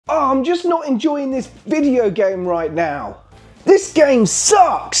Oh, I'm just not enjoying this video game right now. This game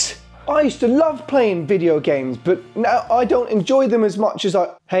sucks. I used to love playing video games, but now I don't enjoy them as much as I...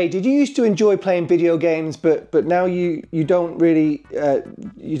 Hey, did you used to enjoy playing video games, but now you don't really,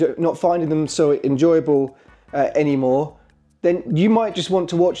 you're not finding them so enjoyable anymore? Then you might just want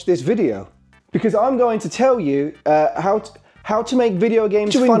to watch this video, because I'm going to tell you how to make video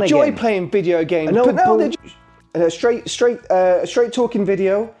games fun again. To enjoy playing video games, but now they're a straight talking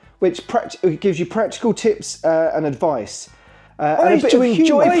video which gives you practical tips and advice. And a bit to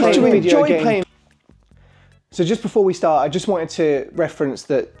enjoy playing. So just before we start, I just wanted to reference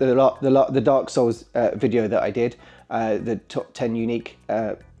the Dark Souls video that I did, the top 10 unique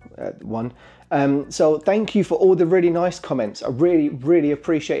one. So thank you for all the really nice comments. I really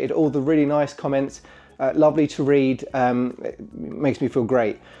appreciated all the really nice comments. Lovely to read. It makes me feel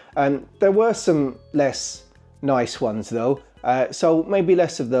great. There were some less nice ones though, so maybe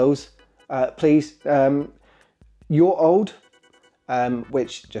less of those, please. You're old.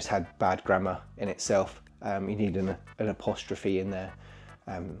 Which just had bad grammar in itself. You need an apostrophe in there,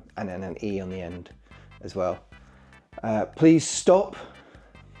 and then an E on the end as well. Please stop.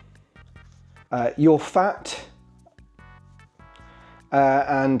 You're fat.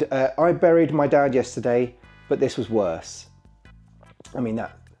 And I buried my dad yesterday, but this was worse. I mean,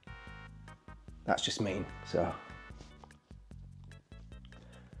 that's just mean, so.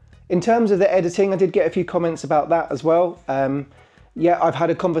 In terms of the editing, I did get a few comments about that as well. Yeah, I've had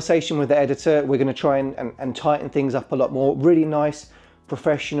a conversation with the editor. We're going to try and tighten things up a lot more. Really nice,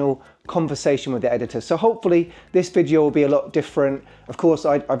 professional conversation with the editor. So hopefully this video will be a lot different. Of course,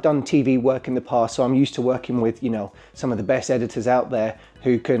 I've done TV work in the past, so I'm used to working with, you know, some of the best editors out there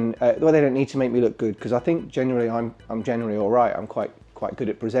who can, well, they don't need to make me look good, because I think generally I'm generally all right. I'm quite good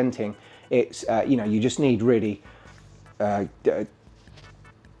at presenting. It's, you know, you just need really,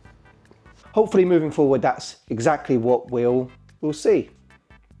 hopefully moving forward, that's exactly what we'll see.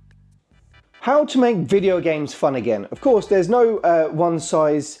 How to make video games fun again. Of course, there's no one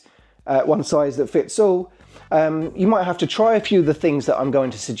size that fits all. You might have to try a few of the things that I'm going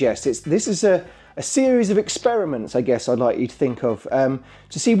to suggest. This is a series of experiments, I guess I'd like you to think of,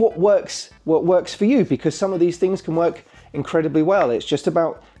 to see what works for you, because some of these things can work incredibly well. It's just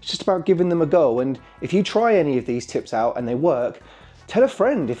about giving them a go. And if you try any of these tips out and they work, tell a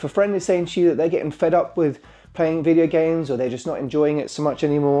friend. If a friend is saying to you that they're getting fed up with playing video games, or they're just not enjoying it so much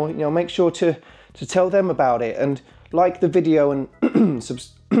anymore, you know, make sure to tell them about it, and like the video and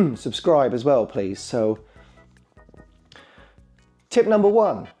subscribe as well, please. So tip number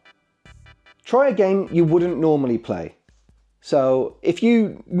 1, try a game you wouldn't normally play. So if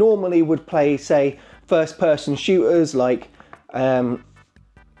you normally would play, say, first-person shooters like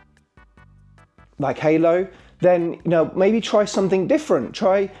Halo, then, you know, maybe try something different.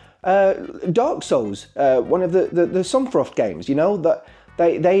 Try Dark Souls, one of the Somfrost games. You know, that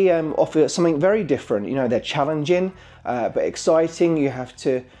they offer something very different. You know, they're challenging but exciting. You have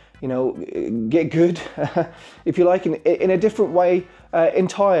to, you know, get good if you like, in a different way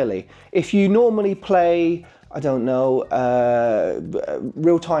entirely. If you normally play, I don't know,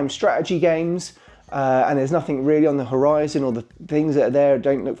 real-time strategy games, and there's nothing really on the horizon, or the things that are there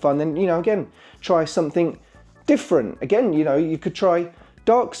don't look fun, then, you know, again, try something different. Again, you know, you could try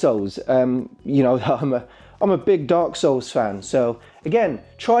Dark Souls. You know, I'm a big Dark Souls fan, so again,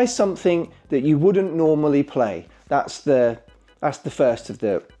 try something that you wouldn't normally play. That's the first of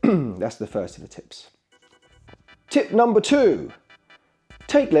the that's the first of the tips. Tip number 2: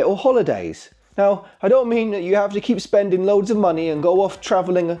 take little holidays. Now, I don't mean that you have to keep spending loads of money and go off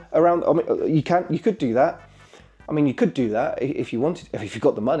traveling around. I mean, you could do that. I mean, you could do that if you wanted, if you've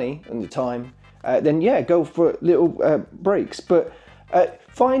got the money and the time. Then yeah, go for little breaks. But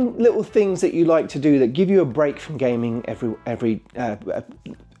find little things that you like to do that give you a break from gaming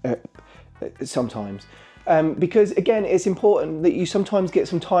sometimes. Because again, it's important that you sometimes get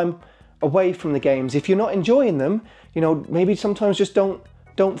some time away from the games. If you're not enjoying them, you know, maybe sometimes just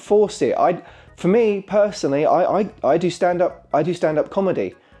don't force it. For me personally, I do stand-up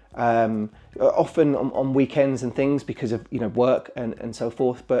comedy. Often on weekends and things, because of, you know, work and so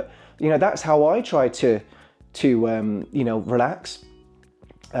forth. But, you know, that's how I try to you know, relax.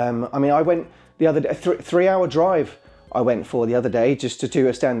 I mean, I went the other day, a 3-hour drive I went for the other day, just to do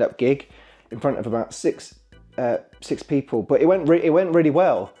a stand-up gig in front of about six people. But it went really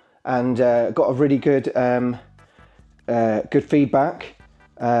well, and got a really good good feedback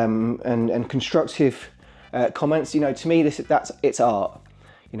and constructive comments. You know, to me, it's art.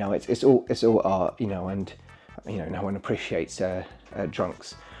 You know, it's all art. You know, and you know, no one appreciates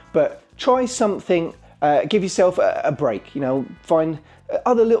drunks. But try something give yourself a break, you know, find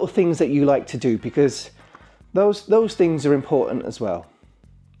other little things that you like to do, because those things are important as well.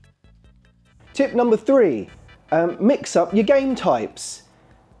 Tip number 3, mix up your game types.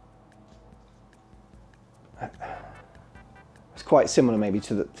 It's quite similar maybe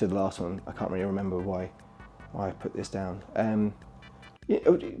to the last one. I can't really remember why I put this down. I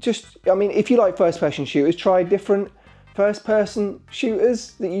mean, if you like first-person shooters, try different first-person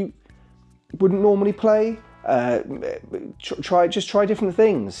shooters that you wouldn't normally play. Try different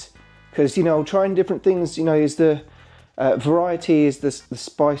things, because, you know, trying different things, you know, is the variety is the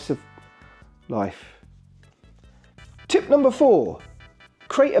spice of life. Tip number 4,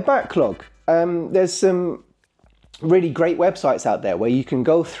 create a backlog. There's some really great websites out there where you can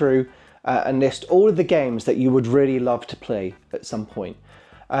go through and list all of the games that you would really love to play at some point.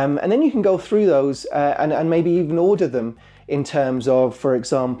 And then you can go through those and maybe even order them in terms of, for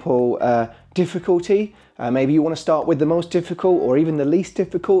example, difficulty. Maybe you want to start with the most difficult, or even the least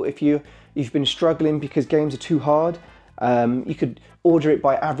difficult if you've been struggling because games are too hard. You could order it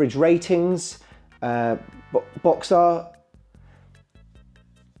by average ratings, box art.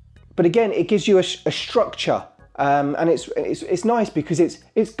 But again, it gives you a structure, and it's nice because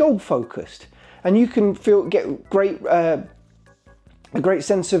it's goal focused, and you can get a great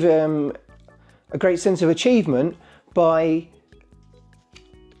sense of achievement by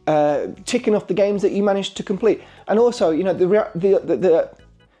ticking off the games that you managed to complete. And also, you know,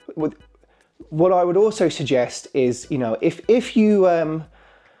 what I would also suggest is, you know, if you're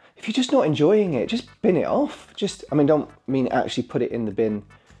just not enjoying it, just bin it off. I mean, don't mean actually put it in the bin.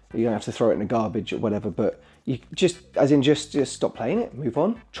 You don't have to throw it in the garbage or whatever, but you just stop playing it, move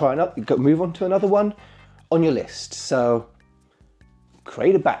on, move on to another one on your list. So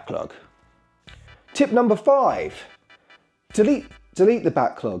create a backlog. Tip number 5, delete the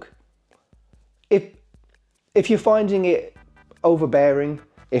backlog. If you're finding it overbearing,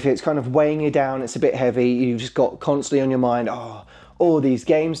 if it's kind of weighing you down, it's a bit heavy, you've just got constantly on your mind, oh, all these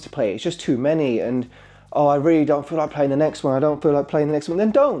games to play, it's just too many, and oh, I really don't feel like playing the next one, I don't feel like playing the next one,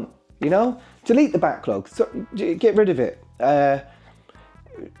 then don't, you know? Delete the backlog, get rid of it.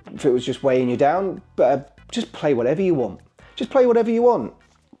 If it was just weighing you down, just play whatever you want. Just play whatever you want.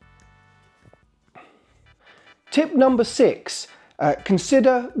 Tip number 6,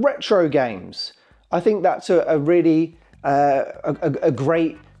 consider retro games. I think that's a really a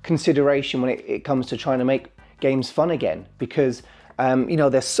great consideration when it comes to trying to make games fun again, because you know,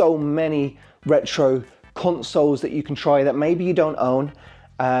 there's so many retro consoles that you can try that maybe you don't own.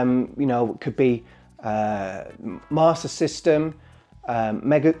 You know, it could be Master System,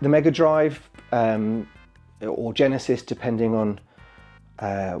 the Mega Drive, or Genesis, depending on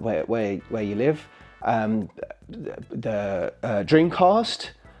where you live. The Dreamcast,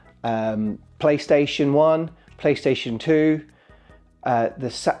 PlayStation 1, PlayStation 2, not the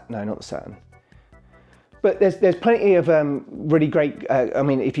Saturn. But there's plenty of really great. I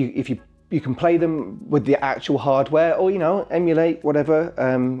mean, if you can play them with the actual hardware, or, you know, emulate whatever,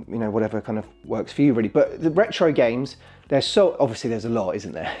 you know, whatever kind of works for you really. But the retro games, there's a lot,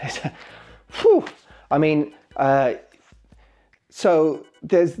 isn't there? Whew. I mean, so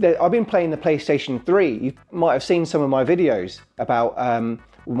I've been playing the PlayStation 3. You might have seen some of my videos about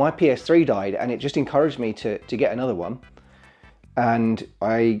my PS3 died, and it just encouraged me to get another one. And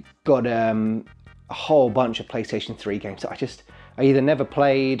I got a whole bunch of PlayStation 3 games that I either never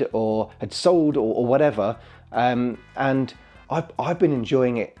played or had sold or whatever. And I've been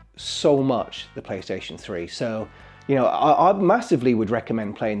enjoying it so much, the PlayStation 3. So, you know, I massively would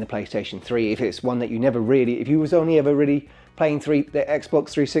recommend playing the PlayStation 3 if it's one that you never really, if you was only ever really playing the Xbox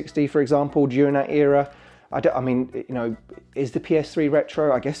 360, for example, during that era. I mean, you know, is the PS3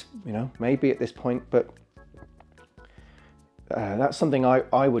 retro? I guess, you know, maybe at this point, but that's something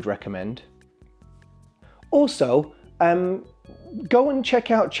I would recommend. Also, go and check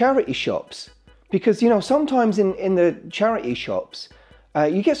out charity shops, because, you know, sometimes in the charity shops,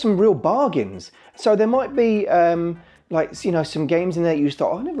 you get some real bargains. So there might be like, you know, some games in there you just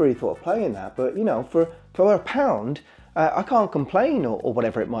thought, oh, I never really thought of playing that, but, you know, for £1, I can't complain, or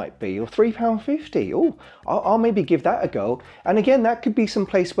whatever it might be, or £3.50. Oh, I'll maybe give that a go. And again, that could be some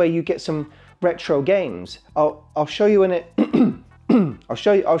place where you get some retro games. I'll show you I'll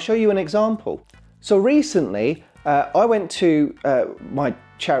show you an example. So recently, I went to my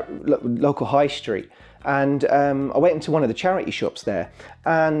local high street, and I went into one of the charity shops there,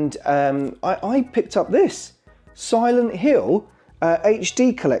 and I picked up this Silent Hill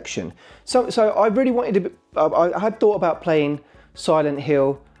HD collection. So I really wanted to. I had thought about playing Silent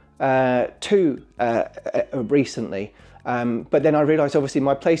Hill 2 recently, but then I realised, obviously,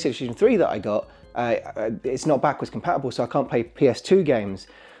 my PlayStation 3 that I got it's not backwards compatible, so I can't play PS2 games.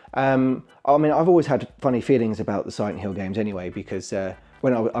 I mean, I've always had funny feelings about the Silent Hill games anyway, because I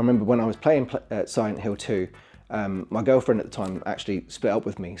remember when I was playing Silent Hill 2, my girlfriend at the time actually split up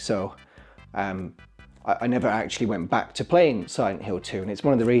with me, so I never actually went back to playing Silent Hill 2, and it's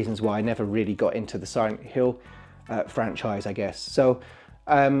one of the reasons why I never really got into the Silent Hill franchise, I guess. So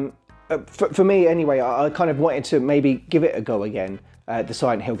for me anyway, I kind of wanted to maybe give it a go again, the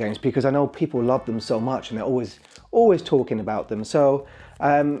Silent Hill games, because I know people love them so much and they're always talking about them. So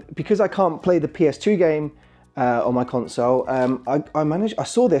because I can't play the PS2 game on my console, I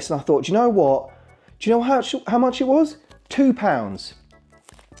saw this and I thought, do you know what? Do you know how much it was? £2.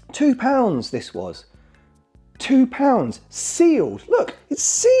 £2 this was. £2 sealed. Look, it's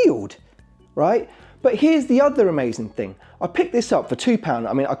sealed, right? But here's the other amazing thing. I picked this up for £2.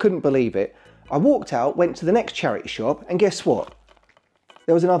 I mean, I couldn't believe it. I walked out, went to the next charity shop, and guess what?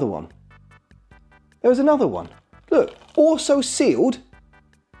 There was another one. There was another one. Look, also sealed.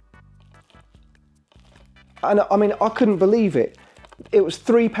 And I mean, I couldn't believe it. It was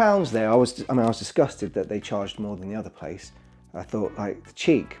 £3 there. I was disgusted that they charged more than the other place. I thought, like, the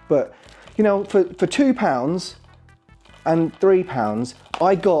cheek. But, you know, for £2 and £3,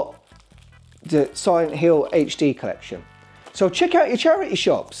 I got the Silent Hill HD collection. So check out your charity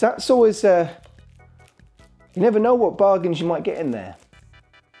shops. That's always, you never know what bargains you might get in there.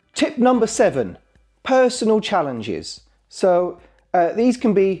 Tip number 7, personal challenges. So these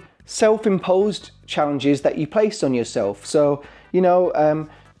can be self-imposed challenges that you place on yourself. So, you know,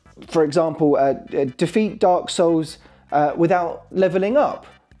 for example, defeat Dark Souls without leveling up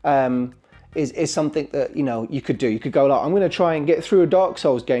is something that, you know, you could do. You could go like, I'm going to try and get through a Dark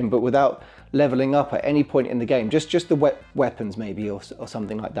Souls game, but without leveling up at any point in the game. Just the weapons maybe, or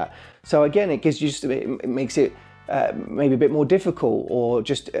something like that. So again, it gives you it makes it maybe a bit more difficult, or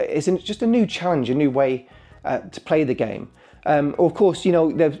it's just a new challenge, a new way to play the game. Of course, you know,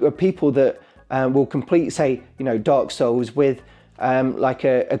 there are people that will complete, say, you know, Dark Souls with like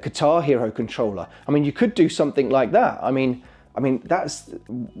a Guitar Hero controller. I mean, you could do something like that. I mean, that's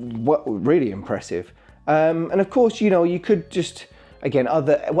really impressive. And of course, you know, you could just, again,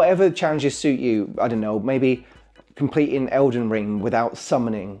 whatever challenges suit you. I don't know, maybe completing Elden Ring without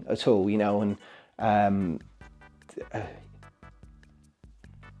summoning at all, you know, and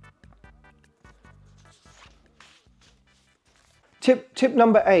Tip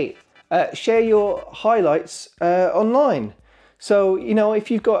number 8, share your highlights online. So, you know, if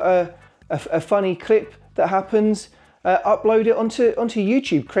you've got a funny clip that happens, upload it onto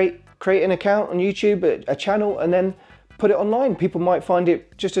YouTube. Create an account on YouTube, a channel, and then put it online. People might find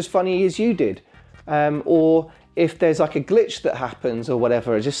it just as funny as you did. Or if there's like a glitch that happens or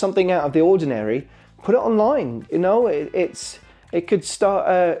whatever, just something out of the ordinary, put it online. You know, it could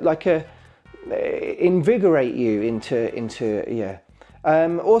start invigorate you into yeah.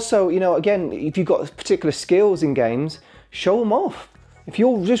 Also, you know, again, if you've got particular skills in games, show them off. If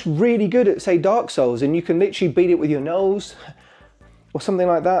you're just really good at, say, Dark Souls, and you can literally beat it with your nose or something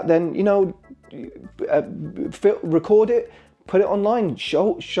like that, then, you know, record it, put it online,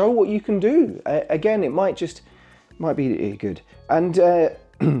 show what you can do. Again, it might be good. And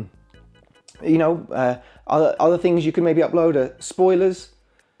you know, other things you can maybe upload are spoilers,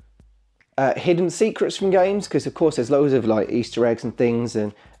 hidden secrets from games, because of course there's loads of like Easter eggs and things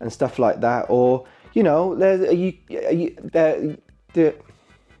and stuff like that. Or, you know,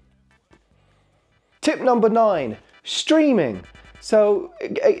 tip number 9, streaming. So,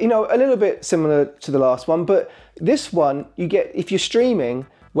 you know, a little bit similar to the last one, but this one you get, if you're streaming,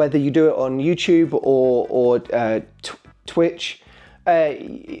 whether you do it on YouTube or Twitch,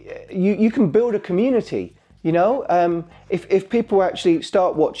 you can build a community. You know, if people actually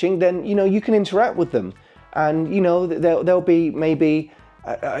start watching, then, you know, you can interact with them, and, you know, there'll be maybe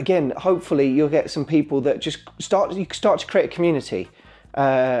again, hopefully you'll get some people that just start to create a community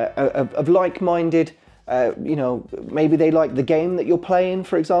of like-minded. You know, maybe they like the game that you're playing,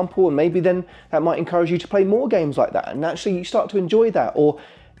 for example, and maybe then that might encourage you to play more games like that, and actually you start to enjoy that. Or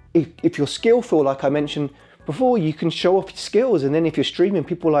if you're skillful, like I mentioned before, you can show off your skills, and then if you're streaming,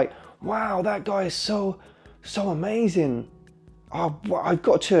 people are like, wow, that guy is so amazing. Oh, I've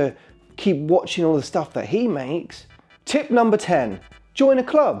got to keep watching all the stuff that he makes. Tip number 10, join a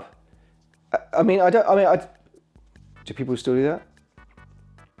club. Do people still do that?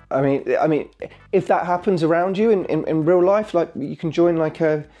 I mean, if that happens around you in real life, like you can join like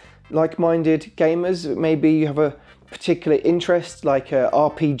like-minded gamers. Maybe you have a particular interest, like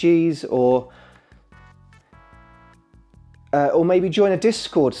RPGs, or maybe join a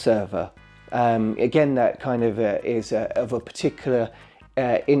Discord server. Again, that kind of is of a particular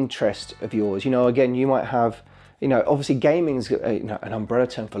interest of yours. You know, again, you might have, you know, obviously gaming's you know, an umbrella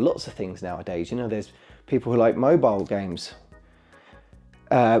term for lots of things nowadays. You know, there's people who like mobile games,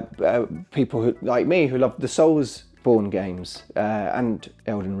 people who, like me, who love the Soulsborne games and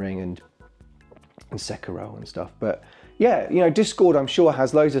Elden Ring and Sekiro and stuff. But yeah, you know, Discord I'm sure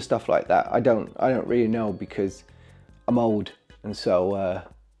has loads of stuff like that. I don't really know because I'm old, and so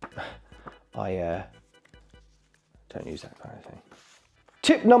I don't use that kind of thing.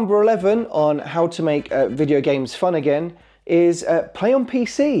 Tip number 11 on how to make video games fun again is play on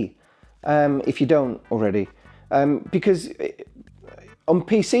PC, if you don't already. Because on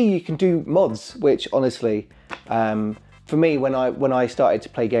PC you can do mods, which honestly, for me, when I started to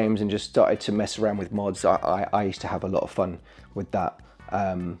play games and just started to mess around with mods, I used to have a lot of fun with that,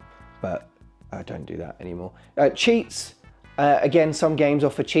 but I don't do that anymore. Cheats, again, some games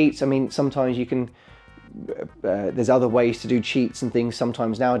offer cheats. I mean, sometimes you can, there's other ways to do cheats and things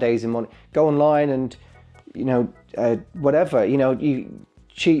sometimes nowadays. Go online and, you know, whatever, you know,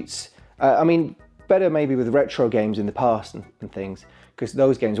 cheats. I mean, better maybe with retro games in the past and things, because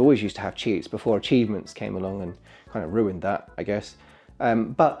those games always used to have cheats before achievements came along and kind of ruined that, I guess.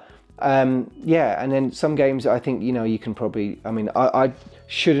 Yeah, and then some games I think, you know, you can probably, I mean, I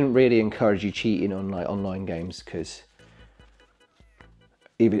shouldn't really encourage you cheating on like online games, because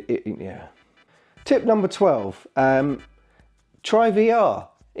yeah. Tip number 12, try VR.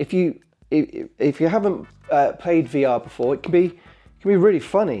 If you haven't played VR before, it can be really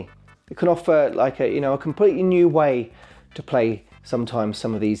funny. It can offer like a, you know, a completely new way to play sometimes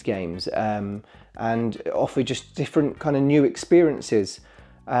some of these games, and offer just different kind of new experiences.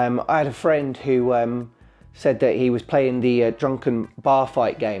 I had a friend who said that he was playing the drunken bar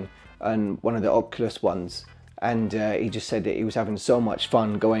fight game, and one of the Oculus ones, and he just said that he was having so much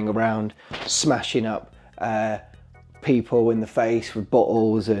fun going around smashing up people in the face with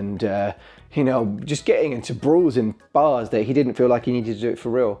bottles, and you know, just getting into brawls in bars that he didn't feel like he needed to do it for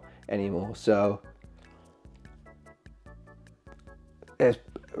real anymore. So there's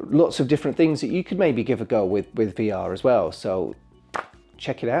lots of different things that you could maybe give a go with VR as well, so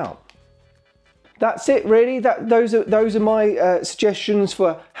check it out. That's it really. Those are my suggestions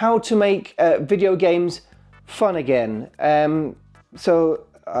for how to make video games fun again. So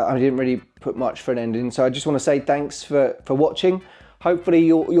I didn't really put much for an ending, so I just want to say thanks for watching. Hopefully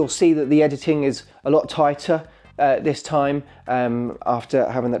you'll see that the editing is a lot tighter this time, after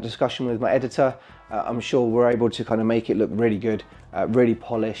having that discussion with my editor. I'm sure we're able to kind of make it look really good, really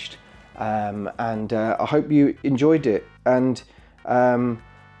polished, and I hope you enjoyed it. And I'll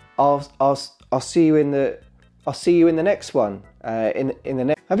see you in the next one.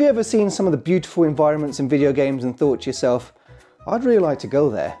 Have you ever seen some of the beautiful environments in video games and thought to yourself, I'd really like to go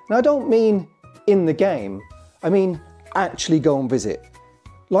there? Now, I don't mean in the game, I mean actually go and visit.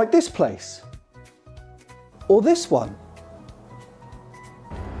 Like this place. Or this one.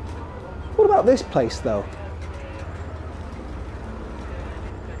 What about this place though?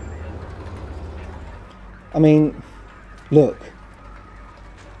 I mean, look.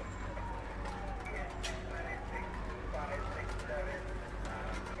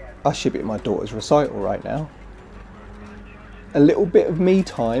 I should be at my daughter's recital right now. A little bit of me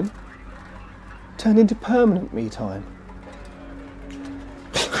time turned into permanent me time.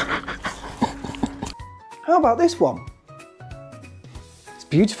 How about this one? It's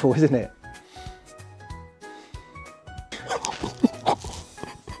beautiful, isn't it?